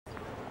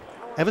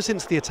Ever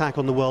since the attack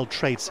on the World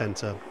Trade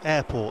Center,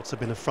 airports have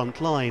been a front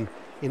line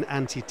in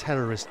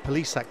anti-terrorist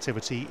police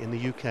activity in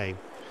the UK.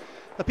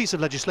 A piece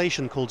of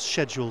legislation called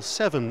Schedule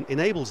 7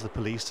 enables the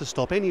police to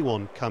stop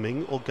anyone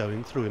coming or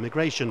going through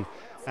immigration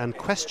and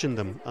question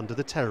them under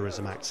the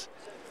Terrorism Act.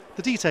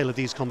 The detail of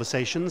these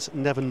conversations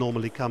never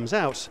normally comes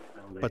out,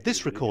 but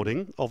this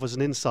recording offers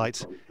an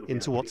insight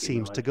into what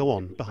seems to go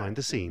on behind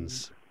the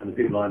scenes. And the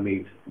people I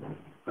meet,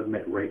 I've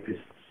met rapists,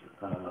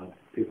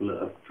 people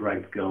that have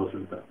dragged girls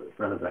and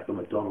ran back on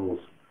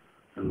McDonald's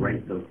and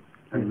raped them,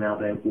 and now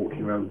they're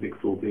walking around with a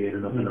big full beard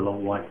and up in a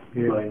long white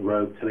flowing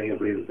robe telling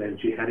everybody that they're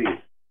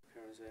jihadis.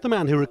 The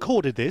man who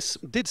recorded this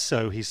did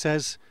so, he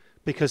says,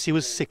 because he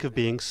was sick of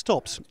being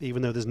stopped,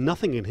 even though there's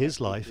nothing in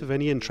his life of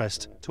any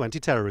interest to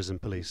anti-terrorism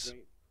police.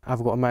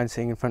 I've got a man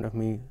sitting in front of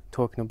me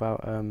talking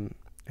about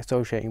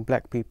associating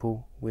black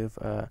people with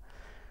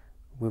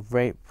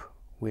rape,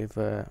 with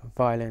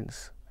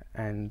violence,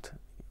 and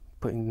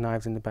putting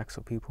knives in the backs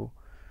of people.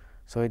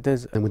 So it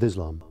does. And with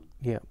Islam.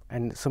 Yeah,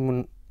 and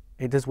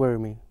it does worry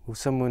me with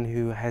someone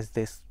who has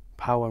this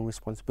power and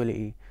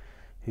responsibility,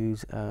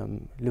 who's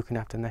looking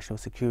after national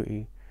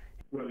security.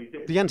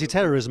 The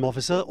anti-terrorism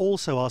officer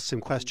also asked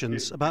him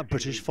questions about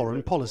British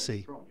foreign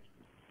policy.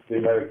 The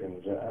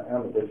Americans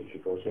and the British,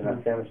 of course, in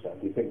Afghanistan,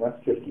 do you think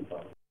that's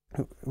justified?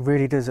 It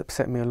really does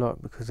upset me a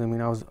lot because I mean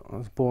I was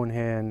born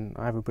here and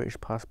I have a British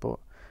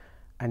passport,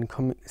 and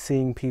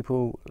seeing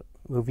people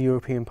with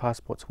European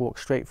passports walk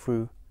straight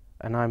through,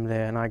 and I'm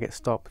there and I get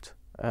stopped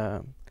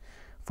from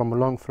a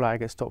long flight. I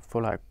get stopped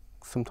for like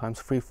sometimes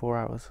 3-4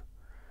 hours,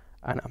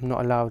 and I'm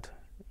not allowed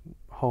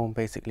home.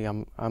 Basically,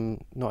 I'm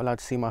not allowed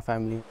to see my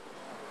family.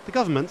 The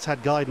government's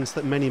had guidance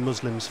that many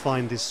Muslims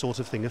find this sort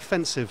of thing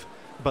offensive,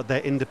 but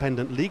their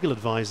independent legal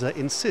advisor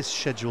insists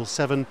Schedule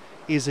 7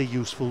 is a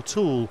useful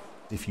tool.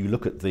 If you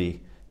look at the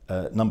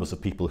numbers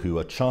of people who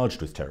are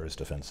charged with terrorist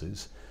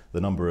offences,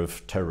 the number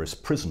of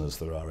terrorist prisoners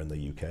there are in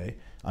the UK,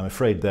 I'm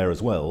afraid there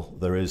as well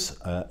there is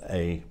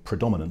a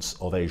predominance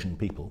of Asian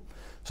people.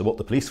 So what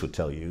the police would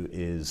tell you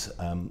is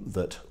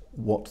that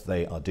what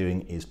they are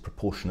doing is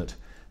proportionate,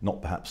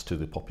 not perhaps to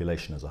the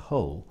population as a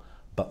whole,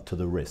 but to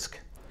the risk.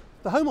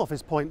 The Home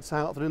Office points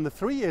out that in the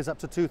 3 years up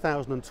to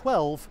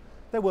 2012,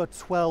 there were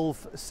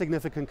 12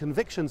 significant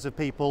convictions of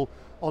people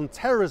on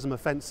terrorism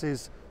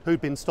offences who'd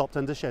been stopped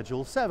under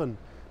Schedule 7.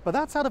 But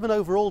that's out of an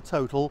overall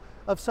total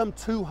of some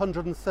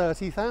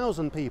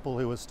 230,000 people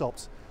who were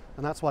stopped.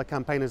 And that's why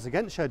campaigners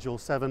against Schedule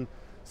 7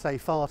 say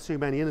far too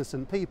many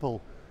innocent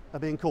people are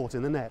being caught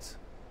in the net.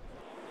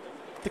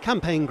 The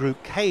campaign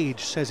group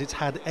Cage says it's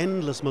had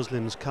endless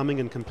Muslims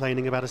coming and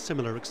complaining about a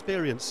similar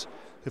experience,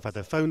 who've had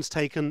their phones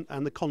taken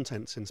and the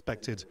contents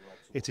inspected.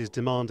 It is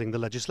demanding the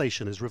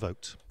legislation is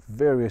revoked.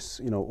 Various,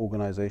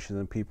 organisations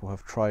and people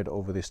have tried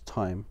over this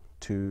time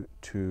to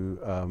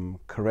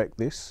correct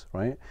this,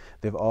 right?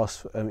 They've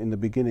asked, in the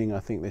beginning, I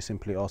think they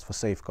simply asked for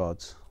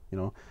safeguards,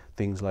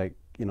 things like,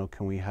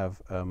 can we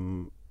have,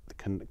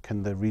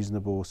 can the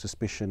reasonable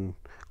suspicion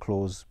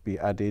clause be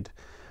added?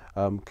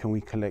 Can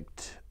we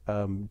collect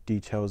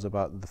details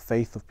about the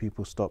faith of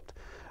people stopped?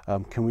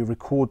 Can we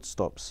record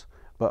stops?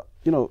 But,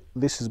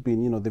 this has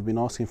been, they've been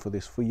asking for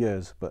this for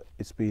years, but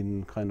it's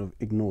been kind of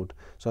ignored.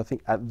 So I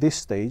think at this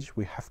stage,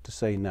 we have to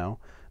say now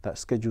that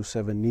Schedule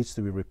 7 needs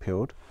to be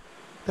repealed.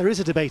 There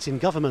is a debate in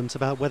government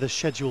about whether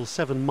Schedule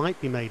 7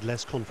 might be made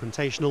less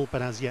confrontational,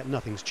 but as yet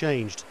nothing's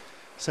changed.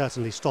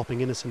 Certainly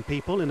stopping innocent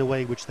people in a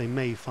way which they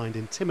may find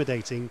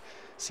intimidating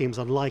seems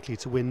unlikely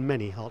to win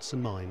many hearts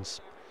and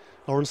minds.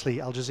 Laurence,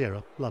 Al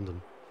Jazeera,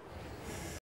 London.